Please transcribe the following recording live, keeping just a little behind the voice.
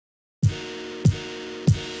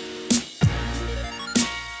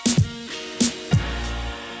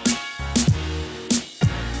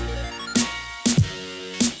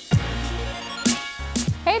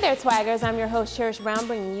there, Swaggers. I'm your host, Cherish Brown,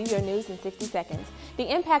 bringing you your news in 60 seconds.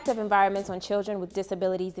 The Impact of Environments on Children with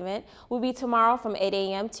Disabilities event will be tomorrow from 8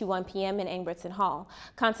 a.m. to 1 p.m. in Ingerson Hall.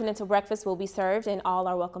 Continental breakfast will be served and all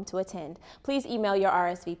are welcome to attend. Please email your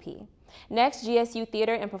RSVP. Next, GSU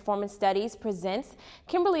Theater and Performance Studies presents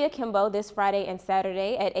Kimberly Akimbo this Friday and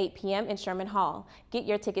Saturday at 8 p.m. in Sherman Hall. Get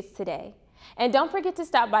your tickets today. And don't forget to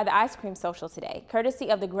stop by the Ice Cream Social today, courtesy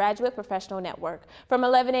of the Graduate Professional Network, from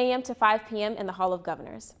 11 a.m. to 5 p.m. in the Hall of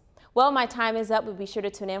Governors. Well, my time is up, but be sure to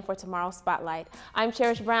tune in for tomorrow's Spotlight. I'm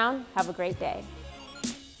Cherish Brown. Have a great day.